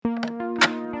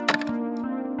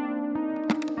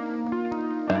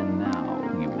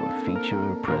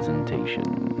Amateur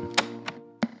presentation.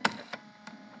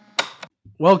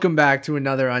 Welcome back to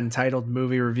another Untitled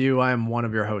Movie Review. I am one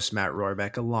of your hosts, Matt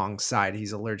Rohrbeck. Alongside,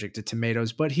 he's allergic to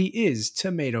tomatoes, but he is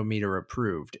tomato meter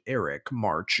approved, Eric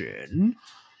Marchin.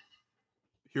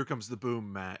 Here comes the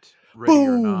boom, Matt. Ready Boom!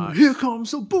 or not. Here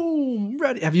comes the boom!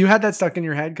 Ready? Have you had that stuck in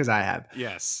your head? Because I have.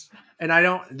 Yes. And I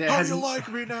don't. How do you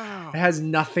like me now? It has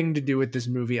nothing to do with this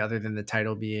movie other than the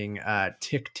title being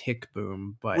Tick Tick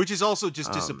Boom. But which is also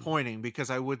just disappointing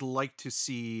because I would like to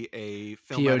see a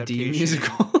film POD adaptation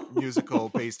musical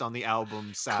based on the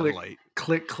album Satellite.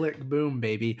 Click, click, boom,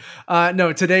 baby.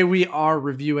 No, today we are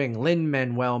reviewing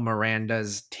Lin-Manuel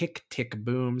Miranda's Tick Tick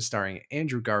Boom, starring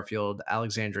Andrew Garfield,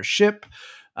 Alexandra Shipp,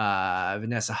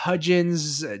 Vanessa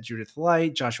Hudgens, Judith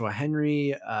Light, Joshua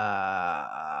Henry,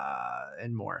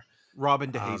 and more.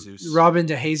 Robin DeJesus. Robin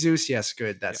DeJesus, yes,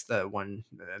 good. That's the one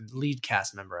lead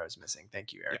cast member I was missing.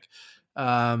 Thank you, Eric.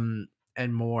 Yeah.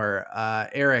 And more.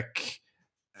 Eric,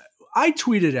 I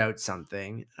tweeted out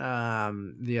something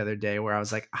the other day where I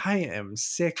was like, I am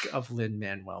sick of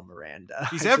Lin-Manuel Miranda.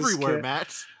 He's everywhere,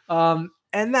 Matt.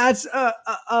 And that's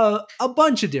a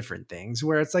bunch of different things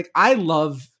where it's like, I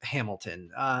love Hamilton.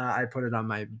 I put it on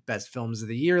my best films of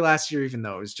the year last year, even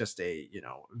though it was just a,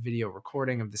 video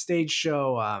recording of the stage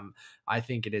show. I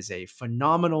think it is a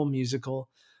phenomenal musical.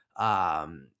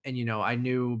 And, I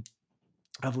knew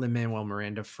of Lin-Manuel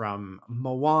Miranda from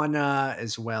Moana,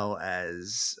 as well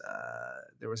as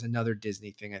there was another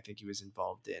Disney thing I think he was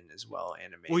involved in as well,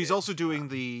 animated. Well, he's also doing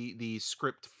the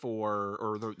script for,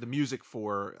 or the music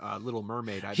for Little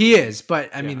Mermaid. He is, but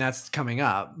I mean, that's coming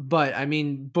up. But I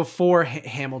mean, before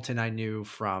Hamilton, I knew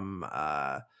from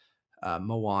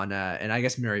Moana, and I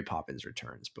guess Mary Poppins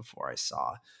Returns before I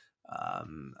saw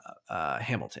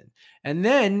Hamilton. And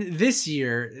then this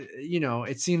year,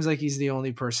 it seems like he's the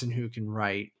only person who can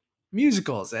write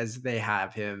musicals, as they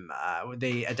have him.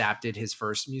 They adapted his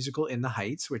first musical, In the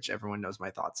Heights, which everyone knows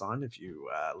my thoughts on. If you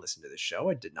listen to the show,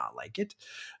 I did not like it.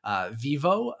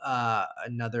 Vivo,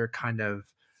 another kind of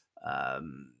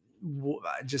I'm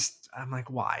like,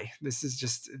 why? This is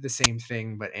just the same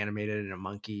thing but animated and a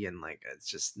monkey, and like, it's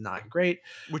just not great.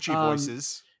 Which he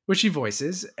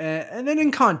voices. And then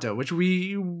Encanto, which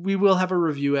we will have a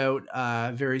review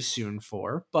out very soon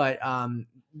for. But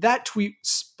that tweet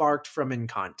sparked from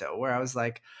Encanto, where I was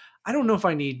like, I don't know if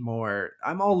I need more.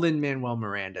 I'm all Lin-Manuel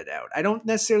Miranda'd out. I don't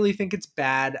necessarily think it's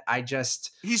bad. He's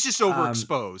just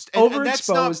overexposed. And that's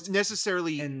not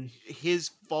necessarily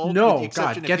his fault. No, with the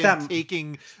God, get that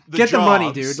taking the get jobs. The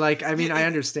money, dude. Like, I mean, I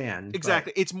understand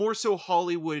exactly. It's more so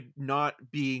Hollywood not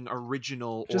being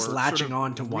original, just or latching sort of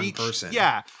on to one person.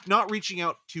 Yeah, not reaching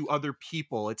out to other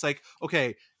people. It's like,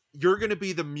 okay, you're going to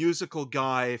be the musical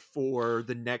guy for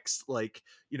the next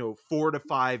 4 to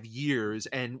 5 years,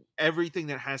 and everything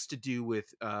that has to do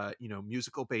with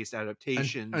musical based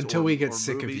adaptations until we get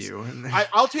sick movies. of you.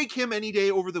 I'll take him any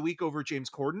day over the week over James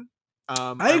Corden.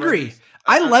 I agree.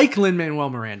 I like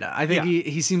Lin-Manuel Miranda. I think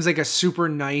he seems like a super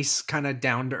nice, kind of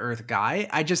down to earth guy.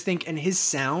 I just think, and his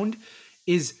sound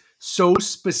is so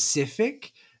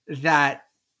specific that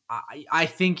I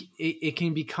think it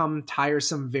can become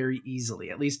tiresome very easily,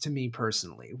 at least to me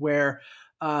personally, where,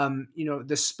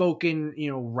 the spoken,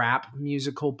 rap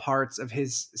musical parts of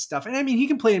his stuff. And I mean, he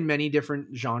can play in many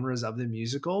different genres of the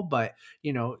musical, but,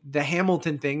 the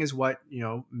Hamilton thing is what,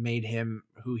 made him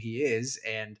who he is.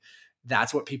 And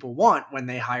that's what people want when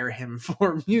they hire him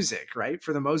for music, right?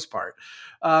 For the most part.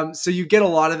 So you get a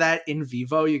lot of that in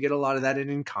Vivo. You get a lot of that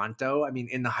in Encanto. I mean,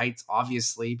 In the Heights,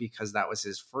 obviously, because that was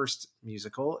his first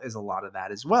musical, is a lot of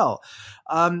that as well.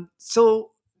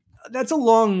 So that's a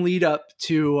long lead up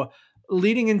to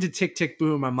leading into Tick Tick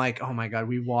Boom. I'm like, oh my God,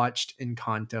 we watched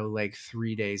Encanto like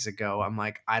 3 days ago. I'm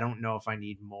like, I don't know if I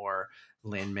need more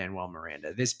Lin-Manuel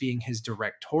Miranda, this being his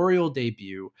directorial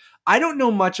debut. I don't know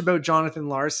much about Jonathan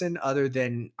Larson other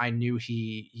than I knew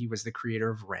he was the creator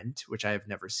of Rent, which I have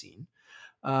never seen.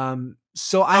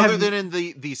 So other than in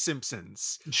the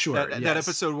Simpsons, sure, that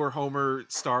episode where Homer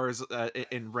stars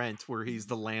in Rent, where he's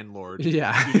the landlord.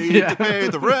 Yeah, you need to pay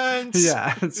the rent.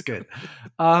 Yeah, that's good.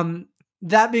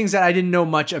 That being said, I didn't know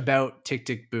much about Tick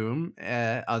Tick Boom,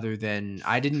 other than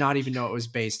I did not even know it was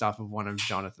based off of one of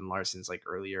Jonathan Larson's like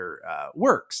earlier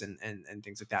works and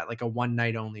things like that, like a one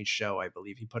night only show I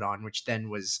believe he put on, which then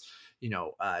was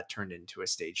turned into a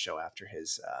stage show after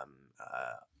his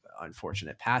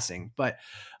unfortunate passing. But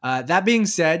that being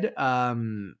said,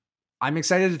 I'm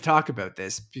excited to talk about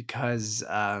this because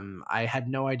I had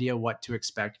no idea what to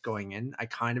expect going in. I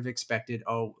kind of expected,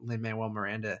 Lin-Manuel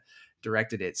Miranda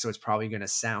directed it, so it's probably going to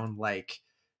sound like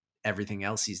everything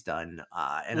else he's done.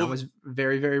 And I Well, was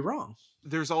very, very wrong.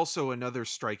 there's also another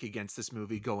strike against this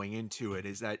movie going into it,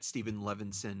 is that Stephen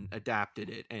Levinson adapted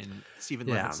it, and Stephen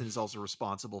Yeah. Levinson is also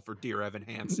responsible for Dear Evan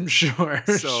Hansen. Sure.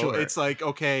 So it's like,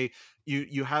 okay,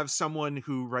 you have someone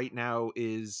who right now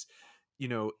is, you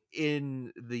know,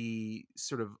 in the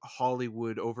sort of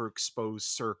Hollywood overexposed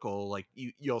circle. Like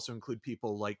you also include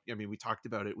people like, I mean, we talked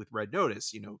about it with Red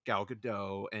Notice, you know, Gal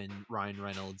Gadot and Ryan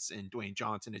Reynolds and Dwayne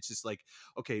Johnson. It's just like,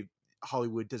 okay,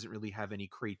 Hollywood doesn't really have any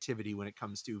creativity when it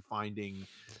comes to finding,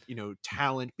 you know,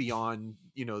 talent beyond,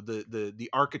 you know, the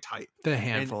archetype. The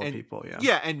handful and of people, yeah.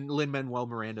 Yeah, and Lin-Manuel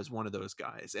Miranda is one of those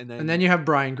guys. And then you have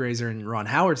Brian Grazer and Ron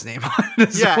Howard's name on it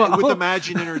as well. with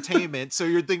Imagine Entertainment. So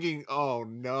you're thinking, oh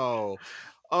no.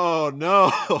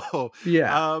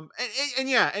 Yeah.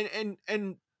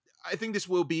 And I think this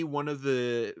will be one of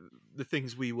the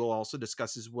things we will also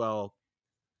discuss as well.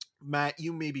 Matt,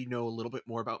 you maybe know a little bit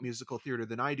more about musical theater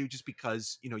than I do, just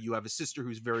because, you know, you have a sister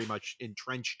who's very much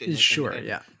entrenched in it. Sure, and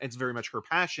yeah. it's very much her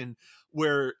passion,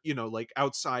 where, you know, like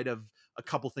outside of a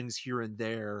couple things here and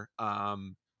there,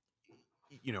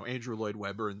 you know, Andrew Lloyd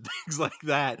Webber and things like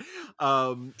that.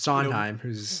 Sondheim,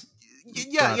 who's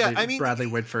I mean, Bradley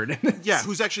Whitford. Yeah,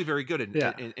 who's actually very good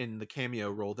in the cameo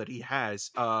role that he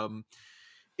has.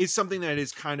 Is something that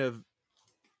is kind of,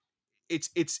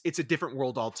 it's a different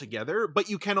world altogether, but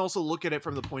you can also look at it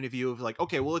from the point of view of like,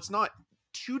 okay, well, it's not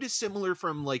too dissimilar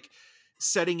from like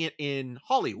setting it in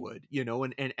Hollywood, you know,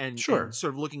 and Sure. and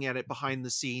sort of looking at it behind the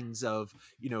scenes of,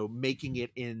 you know, making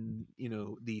it in, you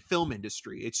know, the film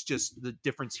industry. It's just the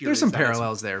difference here. There's some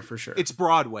parallels there for sure. It's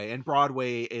Broadway, and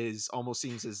Broadway is almost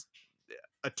seems as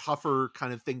a tougher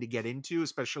kind of thing to get into,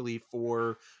 especially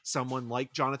for someone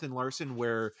like Jonathan Larson,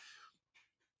 where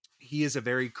he is a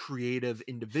very creative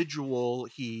individual.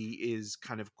 He is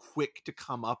kind of quick to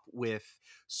come up with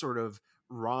sort of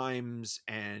rhymes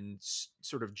and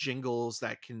sort of jingles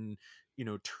that can, you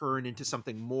know, turn into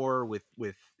something more with,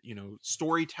 you know,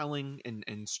 storytelling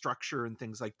and structure and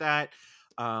things like that.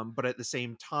 But at the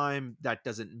same time, that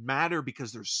doesn't matter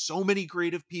because there's so many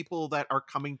creative people that are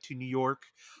coming to New York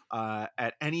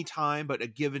at any time.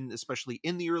 But given, especially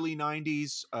in the early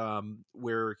 90s,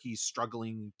 where he's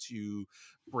struggling to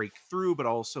break through, but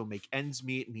also make ends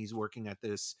meet. And he's working at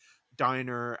this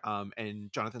diner.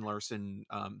 And Jonathan Larson,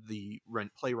 the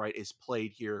Rent playwright, is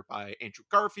played here by Andrew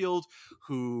Garfield,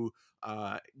 who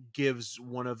gives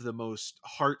one of the most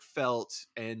heartfelt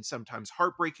and sometimes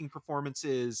heartbreaking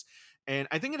performances. And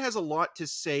I think it has a lot to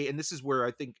say, and this is where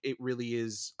I think it really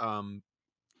is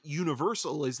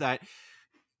universal, is that,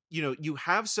 you know, you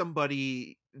have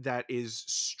somebody that is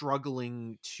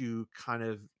struggling to kind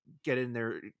of get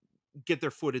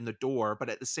their foot in the door, but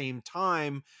at the same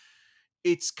time,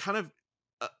 it's kind of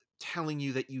telling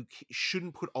you that you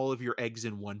shouldn't put all of your eggs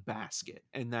in one basket,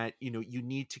 and that, you know, you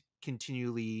need to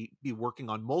continually be working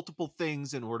on multiple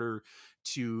things in order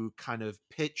to kind of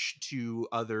pitch to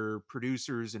other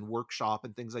producers and workshop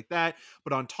and things like that.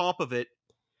 But on top of it,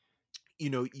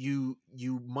 you know, you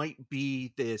might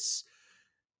be this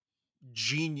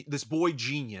genius, this boy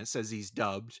genius, as he's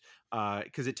dubbed,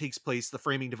 because it takes place, the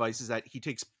framing device is that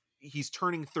he's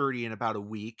turning 30 in about a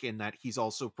week, and that he's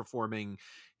also performing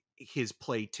his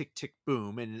play Tick Tick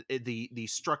Boom, and the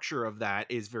structure of that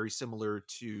is very similar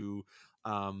to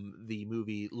the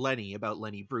movie Lenny, about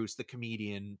Lenny Bruce, the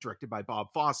comedian, directed by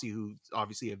Bob Fosse, who's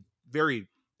obviously a very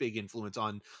big influence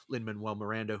on Lin-Manuel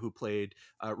Miranda, who played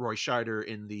Roy Scheider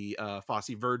in the Fosse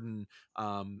Verdon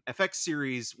FX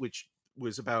series, which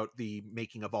was about the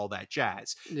making of All That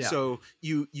Jazz. Yeah. So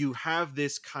you have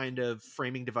this kind of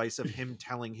framing device of him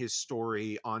telling his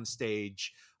story on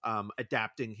stage,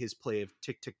 adapting his play of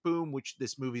Tick Tick Boom, which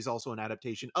this movie is also an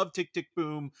adaptation of Tick Tick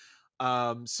Boom.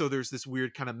 So there's this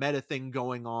weird kind of meta thing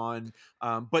going on.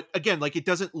 But again, like, it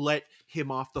doesn't let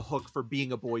him off the hook for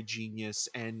being a boy genius.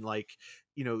 And like,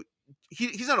 you know,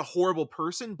 he's not a horrible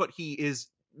person, but he is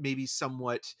maybe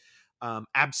somewhat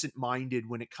absent-minded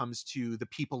when it comes to the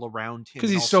people around him, because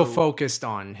he's so focused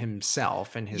on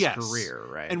himself and his career,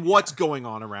 right? And what's going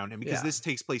on around him, because Yeah. this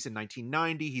takes place in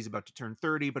 1990. He's about to turn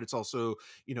 30, but it's also,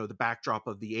 you know, the backdrop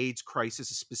of the AIDS crisis,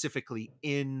 specifically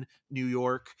in New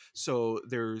York. So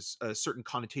there's a certain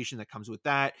connotation that comes with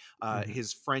that.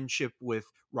 His friendship with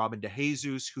Robin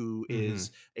DeJesus, who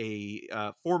is a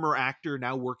former actor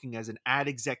now working as an ad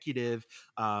executive.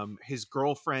 His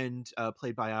girlfriend,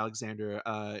 played by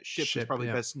Alexandra Shipp, is probably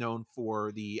best known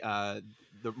for the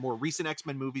more recent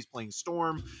X-Men movies, playing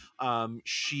Storm.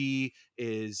 She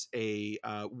is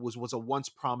was a once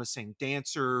promising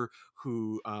dancer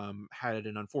who had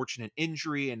an unfortunate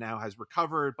injury and now has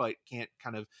recovered, but can't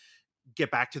kind of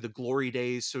get back to the glory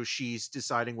days. So she's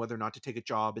deciding whether or not to take a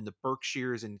job in the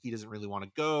Berkshires, and he doesn't really want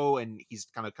to go, and he's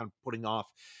kind of putting off,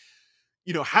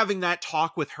 having that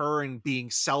talk with her and being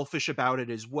selfish about it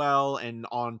as well. And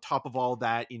on top of all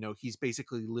that, he's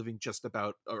basically living just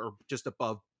about or just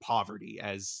above poverty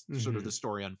as sort of the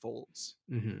story unfolds.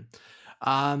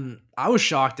 I was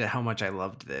shocked at how much I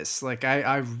loved this. Like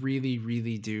I really,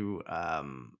 really do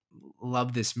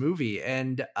love this movie.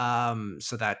 And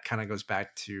so that kind of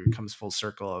comes full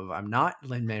circle of I'm not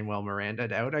Lin-Manuel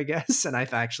Miranda out, I guess. And I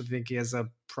actually think he has a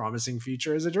promising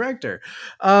future as a director.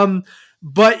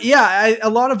 But yeah,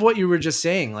 a lot of what you were just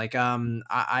saying, like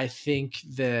I think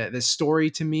the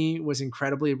story to me was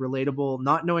incredibly relatable,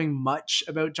 not knowing much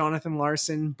about Jonathan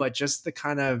Larson, but just the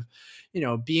kind of,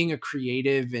 being a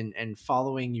creative and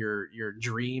following your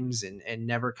dreams and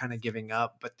never kind of giving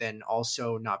up, but then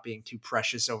also not being too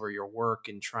precious over your work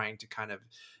and trying to kind of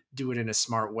do it in a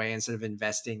smart way instead of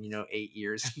investing, 8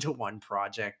 years into one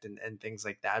project and things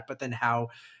like that. But then how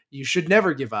you should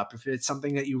never give up if it's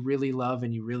something that you really love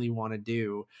and you really want to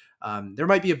do. There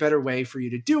might be a better way for you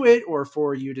to do it, or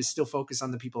for you to still focus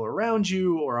on the people around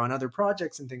you or on other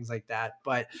projects and things like that.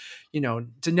 But,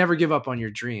 to never give up on your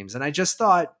dreams. And I just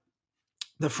thought,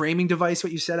 the framing device,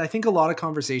 what you said, I think a lot of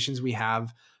conversations we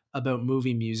have about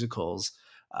movie musicals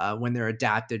when they're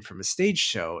adapted from a stage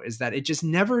show is that it just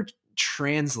never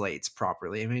translates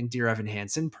properly. I mean, Dear Evan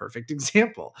Hansen, perfect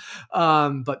example.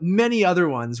 But many other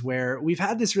ones where we've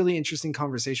had this really interesting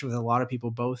conversation with a lot of people,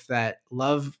 both that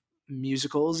love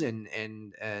musicals and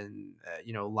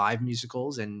live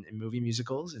musicals and movie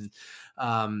musicals,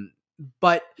 and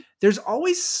but there's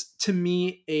always, to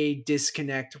me, a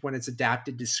disconnect when it's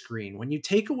adapted to screen. When you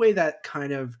take away that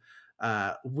kind of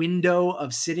window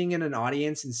of sitting in an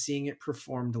audience and seeing it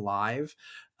performed live,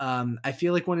 I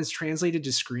feel like when it's translated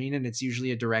to screen, and it's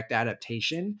usually a direct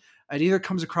adaptation, it either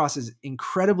comes across as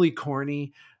incredibly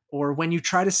corny, or when you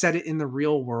try to set it in the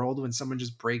real world, when someone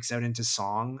just breaks out into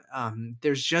song,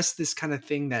 there's just this kind of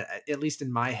thing that, at least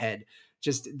in my head,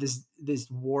 just this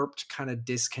warped kind of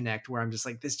disconnect where I'm just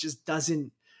like, this just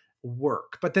doesn't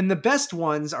work. But then the best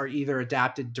ones are either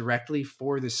adapted directly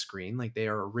for the screen, like they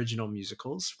are original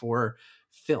musicals for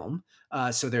film.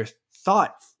 So they're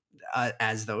thought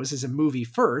as those as a movie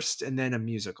first and then a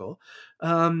musical.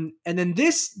 And then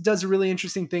this does a really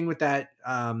interesting thing with that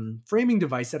framing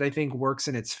device that I think works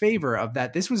in its favor, of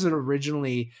that this was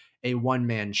originally a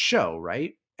one-man show,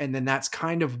 right? And then that's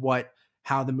kind of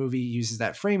how the movie uses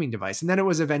that framing device. And then it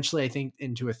was eventually, I think,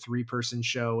 into a 3-person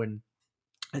show and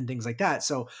things like that.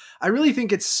 So I really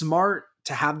think it's smart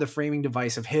to have the framing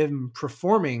device of him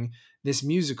performing this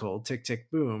musical, Tick, Tick,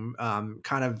 Boom,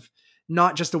 kind of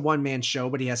not just a one-man show,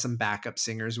 but he has some backup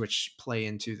singers, which play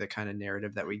into the kind of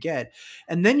narrative that we get.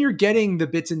 And then you're getting the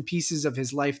bits and pieces of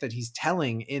his life that he's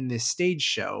telling in this stage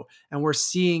show, and we're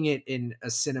seeing it in a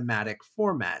cinematic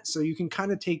format. So you can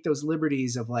kind of take those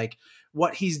liberties of like,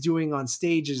 what he's doing on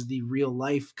stage is the real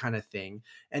life kind of thing.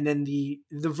 And then the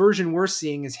version we're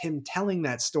seeing is him telling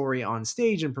that story on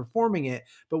stage and performing it,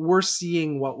 but we're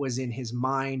seeing what was in his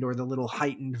mind, or the little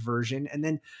heightened version. And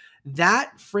then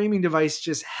that framing device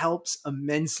just helps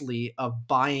immensely of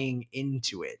buying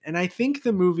into it. And I think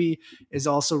the movie is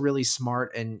also really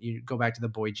smart. And you go back to the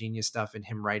Boy Genius stuff and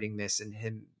him writing this, and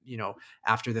him,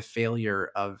 after the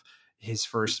failure of his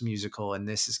first musical, and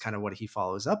this is kind of what he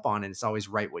follows up on, and it's always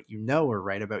write what you know, or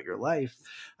write about your life.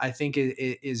 I think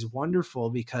it is wonderful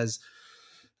because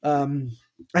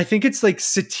I think it's like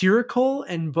satirical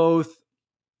and both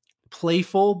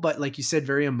playful, but like you said,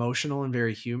 very emotional and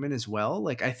very human as well.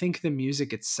 Like, I think the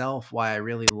music itself, why I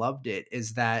really loved it,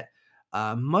 is that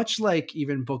much like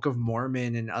even Book of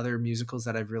Mormon and other musicals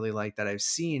that I've really liked that I've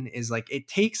seen, is like it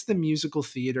takes the musical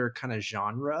theater kind of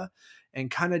genre and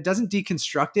kind of doesn't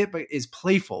deconstruct it, but is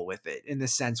playful with it, in the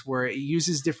sense where it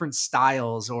uses different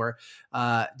styles, or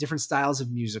different styles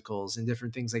of musicals and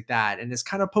different things like that. And it's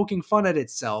kind of poking fun at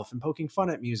itself and poking fun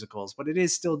at musicals, but it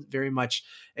is still very much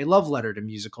a love letter to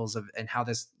musicals, and how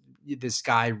this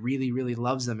guy really, really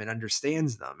loves them and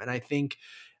understands them. And I think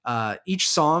each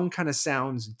song kind of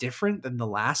sounds different than the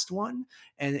last one,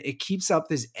 and it keeps up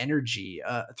this energy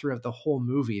throughout the whole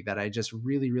movie that I just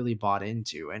really, really bought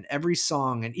into. And every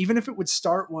song, and even if it would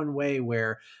start one way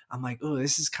where I'm like, oh,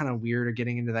 this is kind of weird, or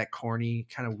getting into that corny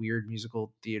kind of weird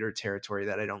musical theater territory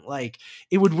that I don't like,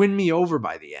 it would win me over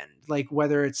by the end. Like,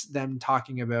 whether it's them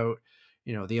talking about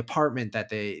the apartment that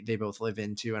they both live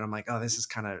into, and I'm like, oh, this is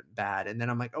kind of bad. And then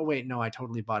I'm like, oh wait, no, I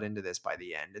totally bought into this by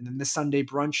the end. And then the Sunday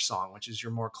brunch song, which is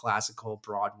your more classical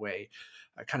Broadway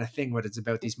kind of thing, but it's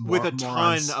about these with a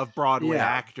morons. ton of Broadway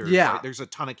actors. Yeah. Right? There's a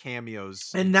ton of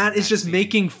cameos. And that is just scene.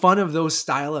 making fun of those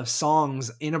style of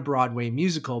songs in a Broadway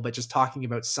musical, but just talking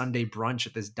about Sunday brunch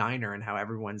at this diner and how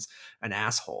everyone's an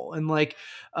asshole. And like,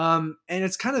 and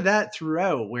it's kind of that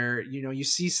throughout where, you know, you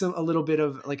see a little bit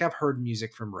of like, I've heard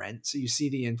music from Rent. So you see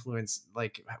the influence,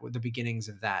 like with the beginnings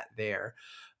of that there,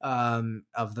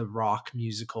 of the rock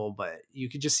musical, but you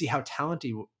could just see how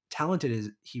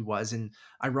talented he was, and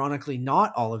ironically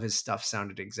not all of his stuff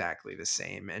sounded exactly the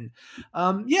same. And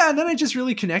and then I just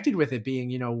really connected with it being,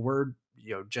 you know, we're,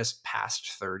 you know, just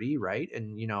past 30, right?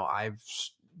 And you know, I've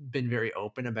been very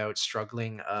open about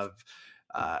struggling of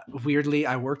weirdly,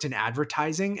 I worked in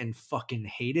advertising and fucking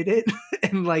hated it.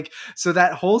 And like, so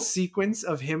that whole sequence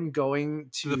of him going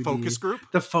to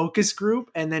the focus group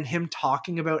and then him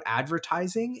talking about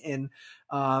advertising and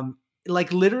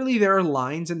like literally there are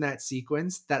lines in that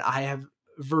sequence that I have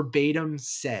verbatim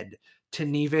said to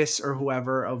Nevis or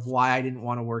whoever of why I didn't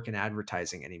want to work in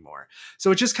advertising anymore.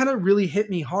 So it just kind of really hit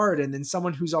me hard. And then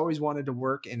someone who's always wanted to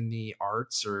work in the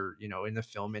arts or, you know, in the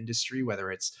film industry, whether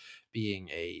it's being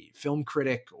a film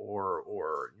critic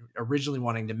or originally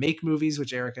wanting to make movies,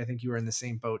 which Eric, I think you were in the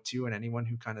same boat too. And anyone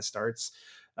who kind of starts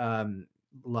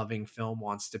loving film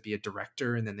wants to be a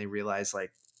director. And then they realize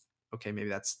like, okay, maybe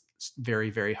that's very,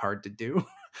 very hard to do.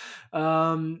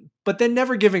 But then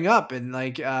never giving up. And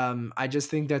like, I just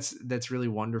think that's really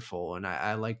wonderful. And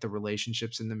I like the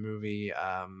relationships in the movie.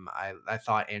 I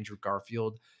thought Andrew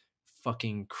Garfield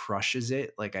fucking crushes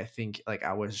it. Like, I think like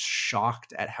I was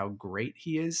shocked at how great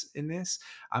he is in this.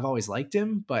 I've always liked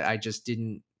him, but I just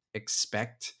didn't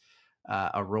expect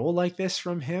a role like this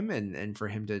from him, and for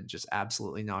him to just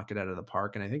absolutely knock it out of the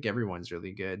park. And I think everyone's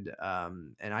really good.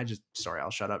 And sorry,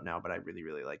 I'll shut up now, but I really,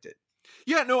 really liked it.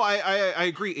 Yeah, no, I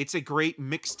agree. It's a great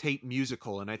mixtape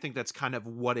musical, and I think that's kind of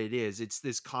what it is. It's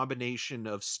this combination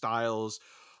of styles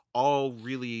all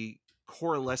really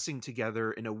coalescing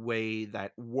together in a way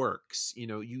that works. You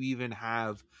know, you even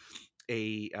have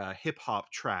a hip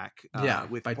hop track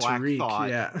with by Black Tariq, Thought.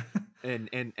 yeah.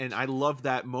 And I love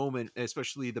that moment,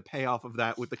 especially the payoff of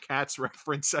that with the Cats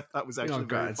reference. I thought was actually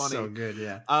very funny. So good,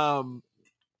 yeah.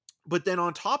 But then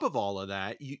on top of all of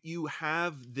that, you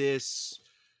have this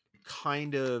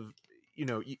kind of, you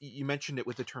know, you mentioned it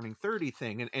with the turning 30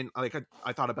 thing, and like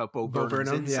I thought about Bo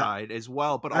Burnham's Inside as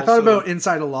well, but I thought about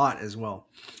Inside a lot as well.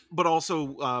 But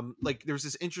also like there's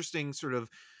this interesting sort of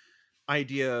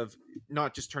idea of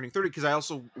not just turning 30, because I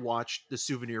also watched The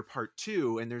Souvenir Part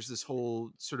 2, and there's this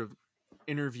whole sort of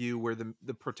interview where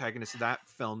the protagonist of that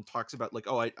film talks about like,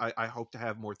 oh, I hope to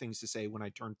have more things to say when I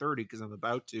turn 30 because I'm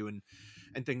about to,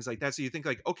 and things like that. So you think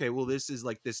like, okay, well, this is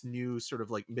like this new sort of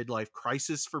like midlife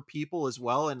crisis for people as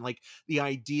well. And like the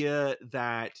idea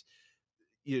that,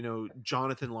 you know,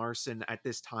 Jonathan Larson at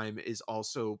this time is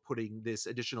also putting this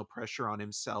additional pressure on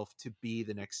himself to be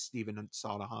the next Stephen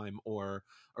Sondheim or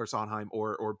Sondheim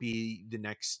or be the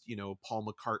next, you know, Paul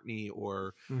McCartney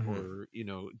or you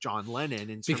know, John Lennon,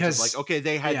 in terms of like, okay,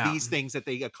 they had these things that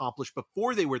they accomplished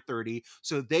before they were 30,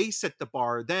 so they set the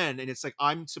bar then, and it's like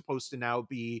I'm supposed to now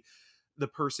be the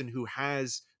person who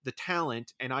has the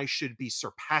talent and I should be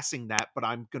surpassing that, but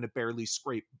I'm going to barely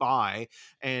scrape by.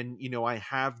 And, you know, I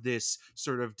have this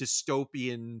sort of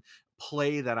dystopian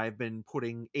play that I've been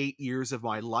putting 8 years of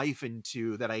my life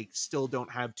into, that I still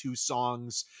don't have 2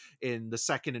 songs in the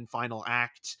second and final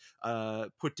act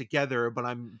put together, but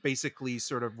I'm basically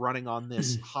sort of running on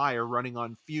this high, or running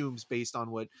on fumes based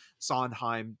on what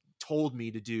Sondheim told me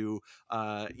to do,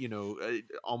 you know,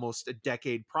 almost a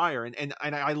decade prior. And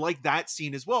I like that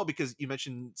scene as well, because you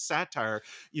mentioned satire.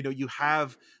 You know, you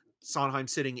have Sondheim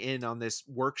sitting in on this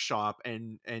workshop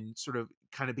and sort of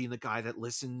kind of being the guy that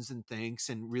listens and thinks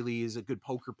and really is a good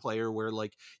poker player, where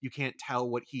like you can't tell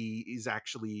what he is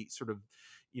actually sort of,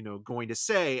 you know, going to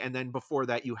say. And then before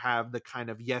that, you have the kind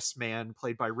of yes man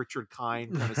played by Richard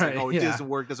Kind, kind of saying, oh, it doesn't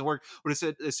work. But it's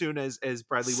as soon as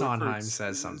Bradley Sondheim Whitford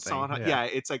says something,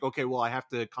 it's like, okay, well, I have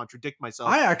to contradict myself.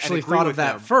 I actually thought of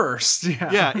that first.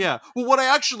 Yeah. Well, what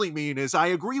I actually mean is I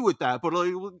agree with that, but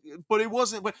it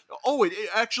wasn't. But it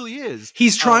actually is.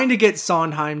 He's trying to get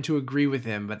Sondheim to agree with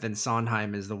him, but then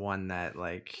Sondheim is the one that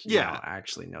like, you know,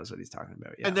 actually knows what he's talking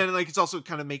about. Yeah. And then like it's also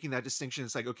kind of making that distinction.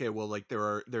 It's like, okay, well, like there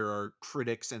are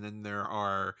critics, and then there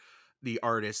are the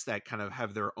artists that kind of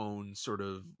have their own sort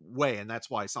of way, and that's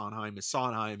why Sondheim is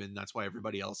Sondheim, and that's why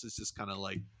everybody else is just kind of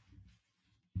like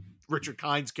Richard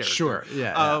Kind's character. Sure.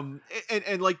 Yeah.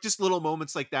 And like just little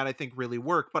moments like that I think really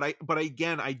work. But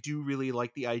again, I do really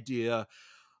like the idea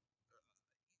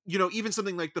even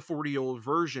something like the 40-year-old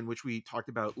version, which we talked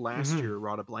about last Mm-hmm. year,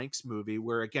 Rhoda Blank's movie,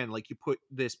 where again, like you put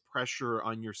this pressure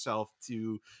on yourself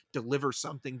to deliver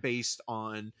something based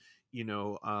on, you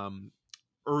know,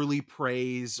 early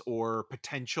praise or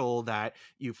potential that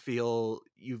you feel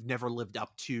you've never lived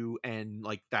up to, and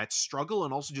like that struggle,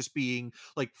 and also just being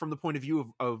like from the point of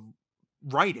view of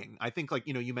writing. I think, like,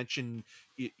 you mentioned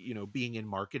being in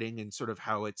marketing and sort of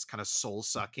how it's kind of soul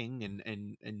sucking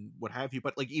and what have you,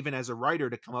 but like even as a writer,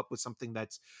 to come up with something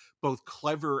that's both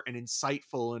clever and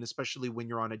insightful, and especially when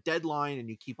you're on a deadline and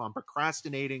you keep on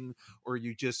procrastinating, or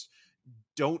you just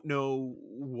don't know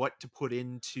what to put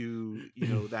into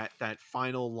that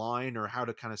final line, or how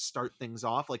to kind of start things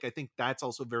off. Like, I think that's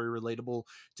also very relatable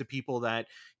to people that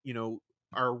you know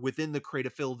are within the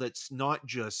creative field, that's not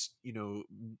just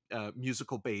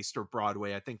musical based or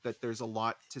Broadway. I think that there's a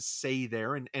lot to say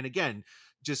there, and again,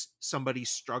 just somebody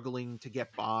struggling to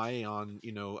get by on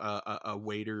a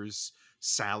waiter's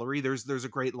salary. There's a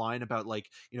great line about, like,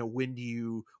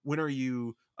 when are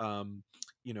you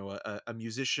a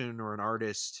musician or an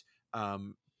artist,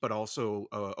 but also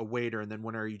a waiter, and then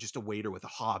when are you just a waiter with a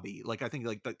hobby? Like, I think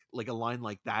like a line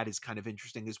like that is kind of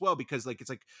interesting as well, because like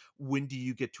it's like, when do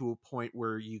you get to a point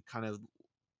where you kind of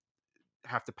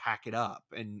have to pack it up,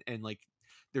 and like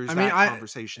there's I mean, that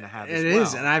conversation to have as it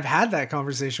is, and well. I've had that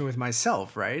conversation with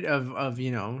myself, right? Of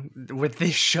with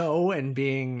this show and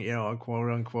being a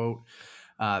quote unquote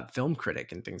film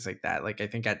critic and things like that. Like, I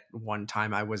think at one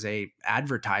time I was a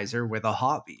advertiser with a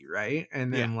hobby, right?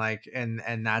 And Yeah, then like,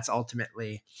 and that's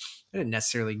ultimately, I didn't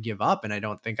necessarily give up, and I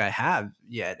don't think I have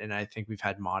yet. And I think we've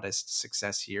had modest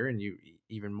success here, and you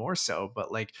even more so.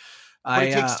 But like, but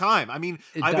it I takes time. I mean,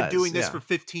 it I've been does, doing this yeah. for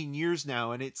 15 years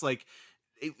now, and it's like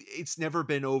it's never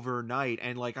been overnight,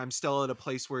 and like I'm still at a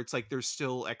place where it's like there's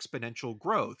still exponential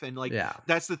growth, and like Yeah.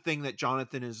 that's the thing that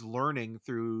Jonathan is learning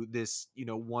through this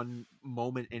one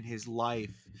moment in his life,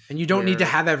 And you don't need to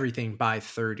where have everything by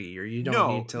 30, or you don't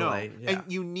no, need to no. like, yeah.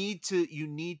 And you need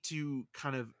to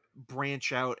kind of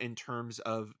branch out in terms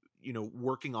of,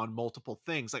 working on multiple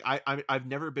things. Like I've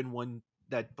never been one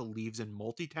that believes in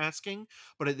multitasking,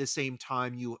 but at the same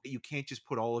time, you can't just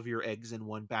put all of your eggs in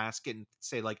one basket and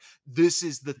say, like, this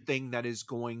is the thing that is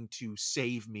going to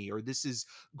save me, or this is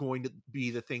going to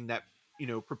be the thing that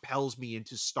propels me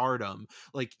into stardom.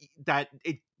 Like that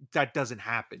doesn't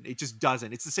happen. It just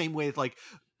doesn't. It's the same way with like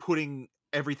putting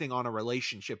everything on a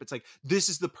relationship. It's like, this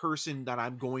is the person that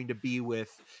I'm going to be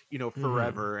with Mhm.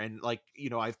 forever, and like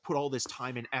I've put all this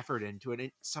time and effort into it,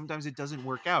 and sometimes it doesn't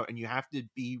work out, and you have to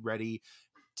be ready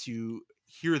to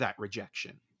hear that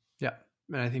rejection. Yeah.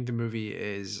 And I think the movie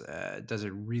is does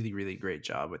a really, really great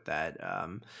job with that.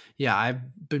 Yeah,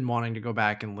 I've been wanting to go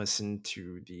back and listen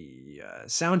to the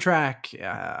soundtrack.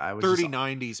 I was just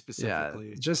 3090 Yeah,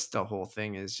 specifically. just the whole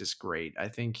thing is just great. I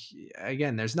think,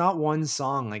 again, there's not one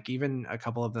song, like even a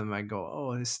couple of them I go,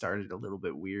 "Oh, this started a little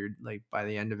bit weird." Like by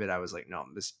the end of it I was like, "No,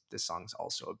 this song's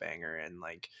also a banger." And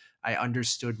like I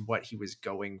understood what he was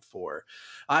going for.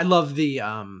 I love the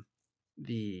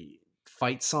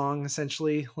fight song,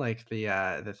 essentially, like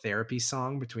the therapy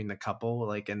song between the couple,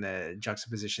 like in the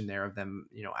juxtaposition there of them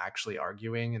actually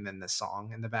arguing, and then the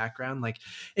song in the background. Like,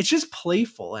 it's just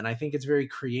playful, and I think it's very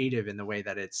creative in the way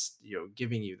that it's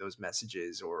giving you those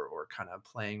messages, or kind of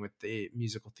playing with the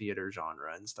musical theater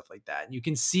genre and stuff like that. And you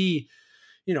can see,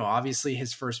 obviously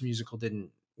his first musical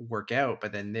didn't work out,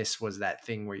 but then this was that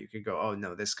thing where you could go, oh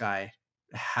no, this guy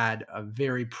had a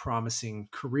very promising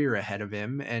career ahead of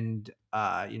him. And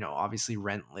obviously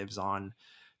Rent lives on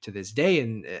to this day,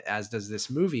 and as does this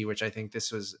movie, which I think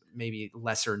this was maybe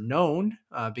lesser known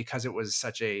because it was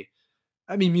such a,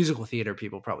 I mean, musical theater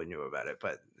people probably knew about it,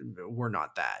 but we're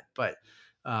not that. But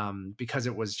because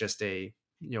it was just a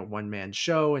one man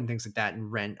show and things like that, and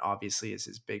Rent obviously is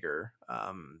his bigger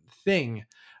thing.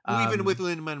 Well, even with Um,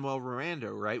 Lin-Manuel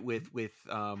Miranda, right? With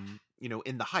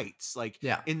In the Heights. Like,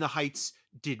 yeah, In the Heights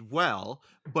did well,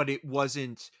 but it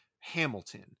wasn't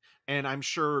Hamilton. And I'm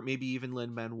sure maybe even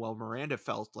Lin-Manuel Miranda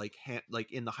felt like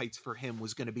like In the Heights for him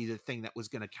was going to be the thing that was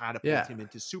going to catapult yeah, him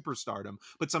into superstardom.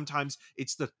 But sometimes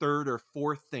it's the third or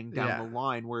fourth thing down yeah, the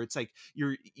line where it's like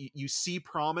you see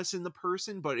promise in the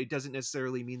person, but it doesn't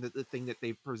necessarily mean that the thing that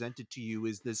they've presented to you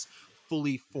is this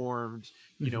fully formed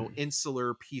hmm,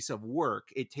 insular piece of work.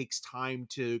 It takes time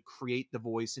to create the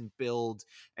voice and build,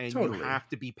 and you totally. have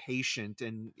to be patient,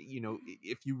 and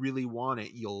if you really want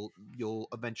it, you'll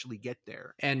eventually get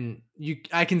there. And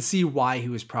I can see why he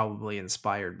was probably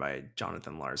inspired by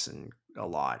Jonathan Larson a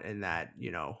lot, and that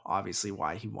obviously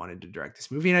why he wanted to direct this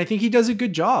movie. And I think he does a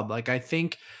good job. Like, I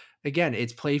think, again,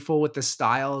 it's playful with the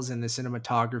styles and the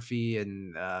cinematography,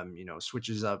 and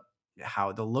switches up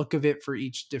how the look of it for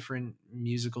each different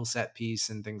musical set piece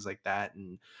and things like that.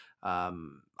 And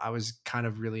I was kind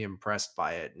of really impressed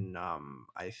by it. And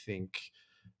I think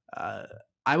uh,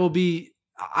 I will be.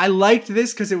 I liked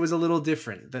this because it was a little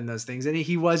different than those things, and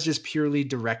he was just purely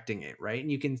directing it, right?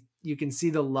 And you can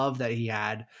see the love that he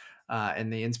had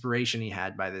and the inspiration he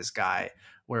had by this guy,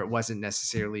 where it wasn't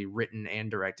necessarily written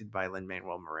and directed by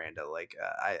Lin-Manuel Miranda. Like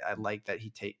I like that he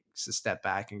takes a step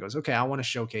back and goes, okay, I want to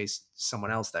showcase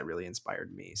someone else that really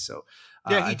inspired me. So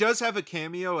yeah, he does have a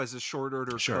cameo as a short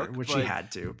order sure, cook, which but he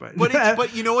had to, but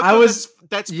but you know what? I Though? was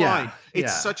That's yeah, fine.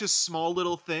 It's yeah, such a small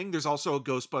little thing. There's also a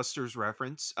Ghostbusters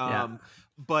reference. yeah,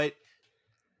 But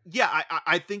yeah,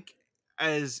 I think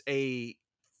as a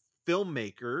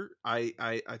filmmaker,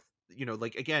 I you know,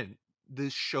 like, again,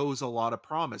 this shows a lot of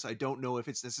promise. I don't know if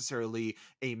it's necessarily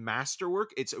a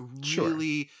masterwork. It's a sure.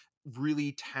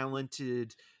 really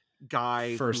talented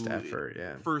guy First who effort,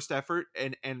 yeah. first effort.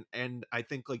 And I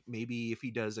think, like, maybe if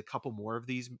he does a couple more of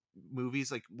these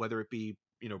movies, like whether it be,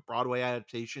 you know, Broadway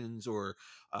adaptations or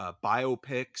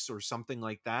biopics or something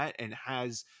like that, and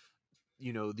has,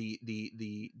 you know, the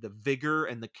vigor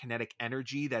and the kinetic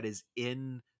energy that is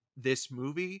in this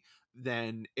movie,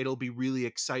 then it'll be really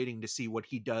exciting to see what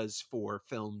he does for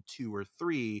film 2 or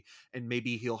 3. And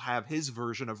maybe he'll have his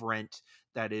version of Rent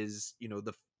that is, you know,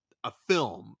 the a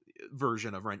film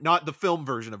version of Rent, not the film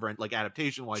version of Rent like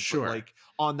adaptation wise, but Sure. like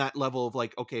on that level of,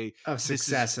 like, okay, Of this is,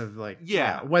 success of like,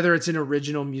 yeah, yeah. whether it's an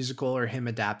original musical or him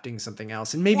adapting something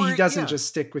else. And maybe he Or doesn't yeah, just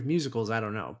stick with musicals. I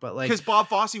don't know. But like, because Bob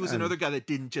Fosse was um, another guy that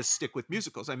didn't just stick with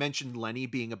musicals. I mentioned Lenny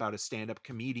being about a stand-up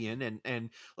comedian, and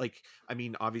like, I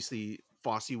mean, obviously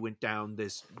Fosse went down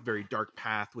this very dark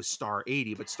path with Star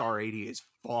 80, but Star 80 is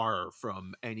far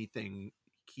from anything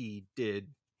he did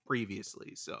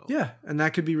previously. So yeah, and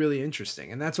that could be really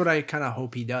interesting. And that's what I kind of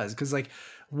hope he does. Cause like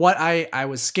what I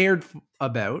was scared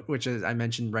about, which is I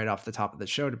mentioned right off the top of the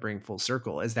show to bring full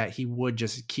circle, is that he would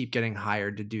just keep getting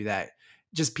hired to do that.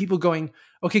 Just people going,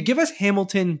 okay, give us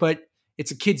Hamilton, but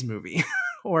it's a kids movie.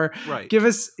 Or right. give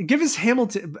us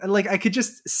Hamilton. Like I could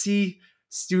just see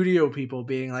studio people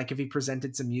being like, if he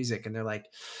presented some music and they're like,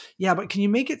 yeah, but can you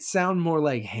make it sound more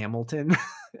like Hamilton?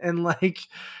 And like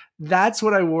that's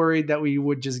what I worried that we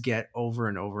would just get over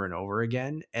and over and over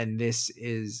again. And this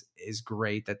is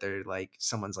great that they're like,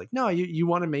 someone's like, no, you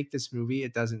want to make this movie,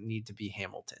 it doesn't need to be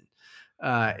Hamilton.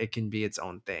 It can be its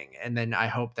own thing. And then I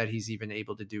hope that he's even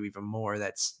able to do even more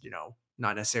that's, you know,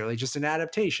 not necessarily just an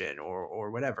adaptation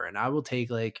or whatever. And I will take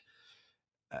like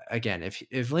again,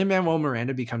 if Lin-Manuel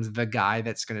Miranda becomes the guy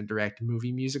that's going to direct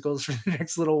movie musicals for the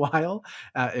next little while,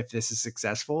 if this is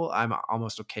successful, I'm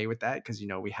almost okay with that because, you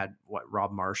know, we had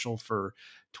Rob Marshall for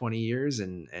 20 years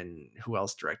and who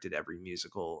else directed every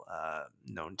musical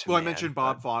known to Well, I man. mentioned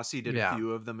Bob Fosse did a Yeah.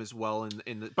 few of them as well,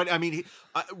 but I mean,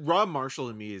 Rob Marshall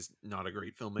to me is not a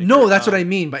great filmmaker. No, that's what I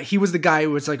mean. But he was the guy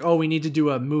who was like, "Oh, we need to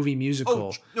do a movie Oh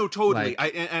musical." no, totally.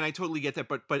 Like, I totally get that,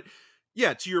 but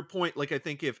yeah, to your point, like, I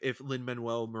think if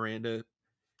Lin-Manuel Miranda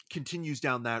continues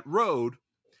down that road,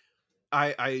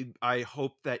 I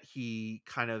hope that he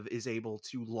kind of is able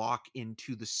to lock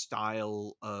into the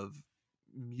style of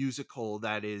musical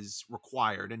that is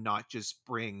required and not just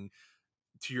bring,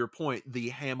 to your point, the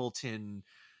Hamilton,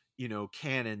 you know,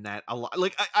 canon that a lot,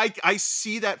 like, I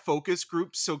see that focus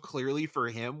group so clearly for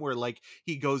him, where like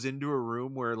he goes into a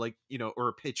room where, like, you know, or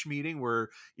a pitch meeting where,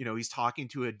 you know, he's talking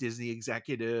to a Disney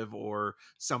executive or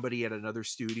somebody at another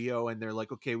studio, and they're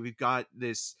like, okay, we've got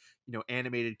this, you know,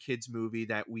 animated kids movie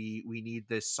that we need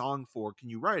this song for, can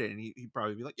you write it? And he'd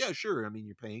probably be like, yeah, sure, I mean,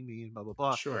 you're paying me and blah blah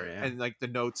blah. sure, yeah. And like the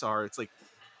notes are, it's like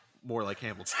more like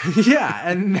Hamilton. Yeah,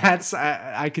 and that's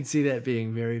I could see that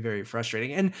being very very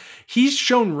frustrating. And he's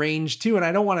shown range too, and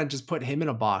I don't want to just put him in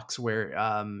a box where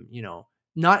you know,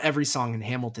 not every song in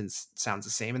Hamilton sounds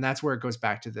the same, and that's where it goes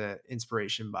back to the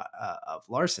inspiration of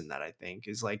Larson that I think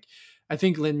is like, I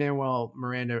think Lin-Manuel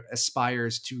Miranda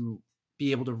aspires to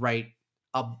be able to write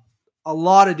a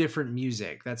lot of different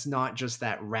music that's not just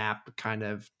that rap kind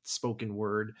of spoken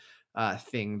word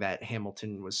thing that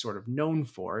Hamilton was sort of known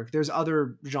for. There's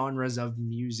other genres of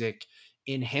music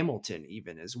in Hamilton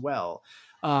even as well.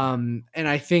 And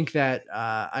I think that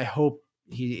I hope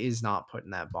he is not put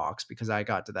in that box, because I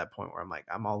got to that point where I'm like,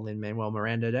 I'm all Lin-Manuel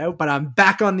Miranda out, but I'm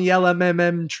back on the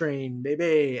LMMM train,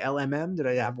 baby. LMM? Did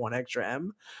I have one extra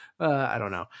M? I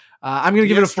don't know. I'm going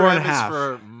to give it a 4.5.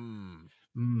 For,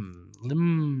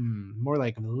 More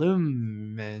like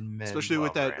Lin-Manuel especially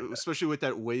with Miranda.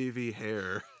 that wavy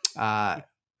hair.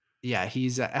 Yeah,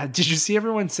 he's. Did you see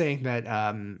everyone saying that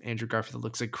Andrew Garfield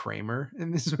looks like Kramer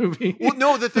in this movie? Well,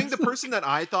 no, the person that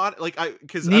I thought, like,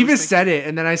 because I was Nevis thinking, said it,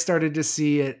 and then I started to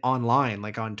see it online,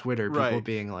 like on Twitter, people right.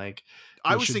 being like,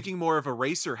 I "They was should." thinking more of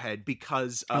Eraserhead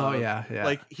because Oh of yeah.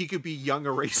 like he could be young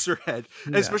Eraserhead,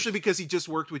 Yeah. especially because he just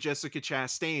worked with Jessica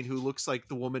Chastain, who looks like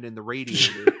the woman in The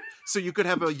Radiator. So you could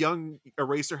have a young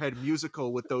Eraserhead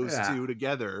musical with those Yeah. two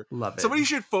together. Love it. Somebody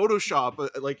should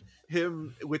Photoshop like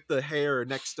him with the hair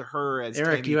next to her as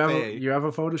Eric, Tammy you Faye. have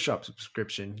a Photoshop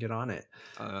subscription. Get on it.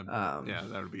 Yeah,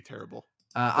 that would be terrible.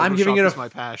 I'm giving it is my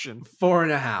passion.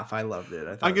 4.5. I loved it.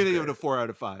 I'm going to give it a 4 out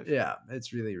of 5. Yeah,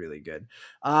 it's really, really good.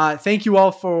 Thank you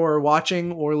all for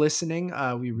watching or listening.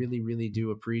 We really, really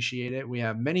do appreciate it. We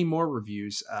have many more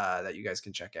reviews that you guys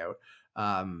can check out.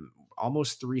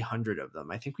 Almost 300 of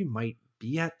them. I think we might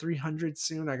be at 300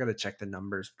 soon. I got to check the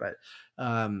numbers, but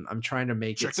I'm trying to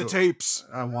make check it. Check the tapes.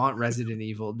 I want Resident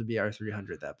Evil to be our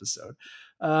 300th episode.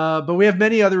 But we have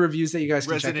many other reviews that you guys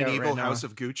can check out. Resident Evil, right now. House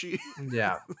of Gucci.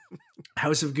 Yeah.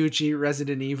 House of Gucci,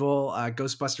 Resident Evil,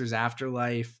 Ghostbusters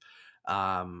Afterlife.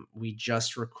 We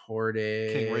just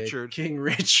recorded King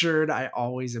Richard. I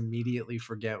always immediately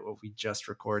forget what we just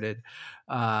recorded.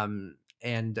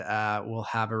 And we'll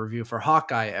have a review for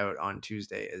Hawkeye out on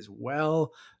Tuesday as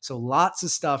well. So lots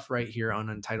of stuff right here on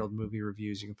Untitled Movie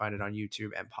Reviews. You can find it on YouTube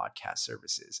and podcast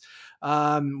services.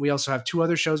 We also have 2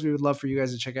 other shows we would love for you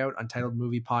guys to check out. Untitled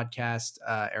Movie Podcast.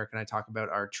 Eric and I talk about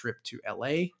our trip to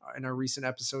LA in our recent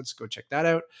episodes. Go check that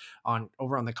out.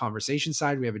 Over on the conversation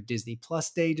side, we have a Disney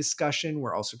Plus Day discussion.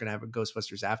 We're also going to have a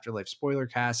Ghostbusters Afterlife spoiler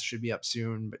cast. It should be up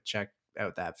soon, but check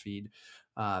out that feed.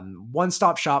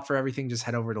 One-stop shop for everything. Just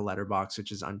head over to Letterboxd,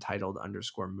 which is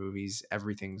Untitled_movies.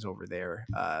 Everything's over there.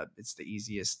 It's the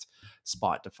easiest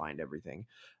spot to find everything.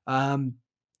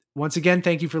 Once again,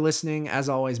 thank you for listening. As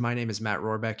always, my name is Matt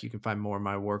Rohrbeck. You can find more of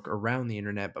my work around the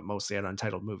internet, but mostly at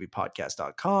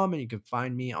untitledmoviepodcast.com. And you can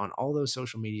find me on all those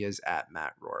social medias at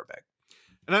Matt Rohrbeck.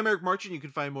 And I'm Eric Marchin. You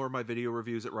can find more of my video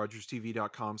reviews at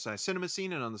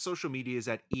rogerstv.com/cinemascene and on the social medias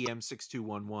at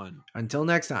EM6211. Until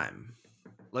next time.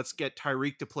 Let's get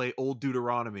Tyreek to play Old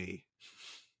Deuteronomy.